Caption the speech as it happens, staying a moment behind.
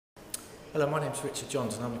Hello, my name is Richard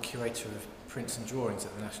Johns and I'm a curator of prints and drawings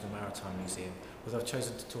at the National Maritime Museum, although I've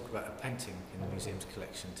chosen to talk about a painting in the museum's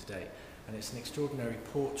collection today. And it's an extraordinary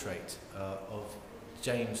portrait of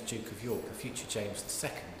James, Duke of York, the future James II,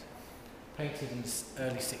 painted in the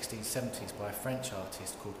early 1670s by a French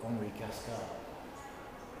artist called Henri Gascar.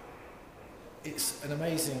 It's an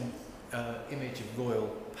amazing image of royal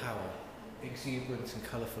power, exuberant and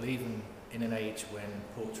colourful, even in an age when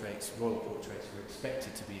royal portraits were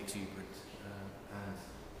expected to be exuberant and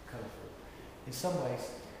colourful. In some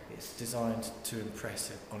ways, it's designed to impress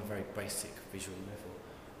on a very basic visual level.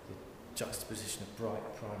 The juxtaposition of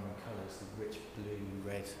bright primary colours, the rich blue,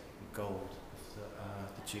 red and gold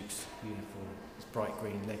of the Duke's uniform, his bright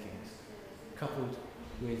green leggings, coupled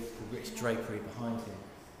with the rich drapery behind him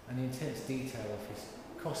and the intense detail of his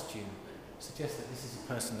costume, suggests that this is a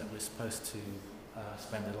person that we're supposed to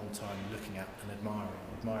spend a long time looking at and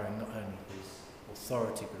admiring not only his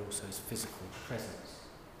authority but also his physical presence.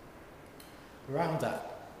 Around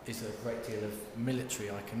that is a great deal of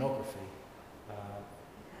military iconography.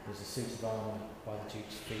 There's a suit of armour by the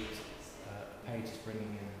Duke's feet, a page is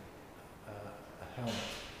bringing in a helmet,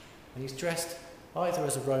 and he's dressed either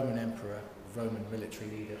as a Roman emperor, a Roman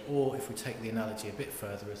military leader, or, if we take the analogy a bit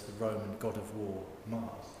further, as the Roman god of war,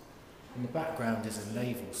 Mars. In the background is a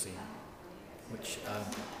naval scene, which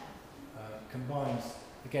combines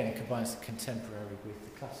the contemporary with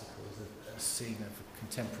the classical, as a scene of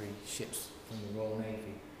contemporary ships from the Royal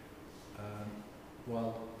Navy,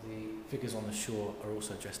 while the figures on the shore are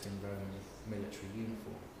also dressed in Roman military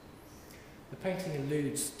uniform. The painting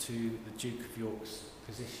alludes to the Duke of York's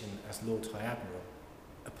position as Lord High Admiral,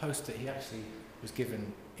 a post that he actually was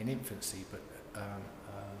given in infancy but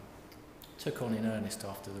took on in earnest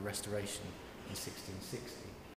after the Restoration in 1660.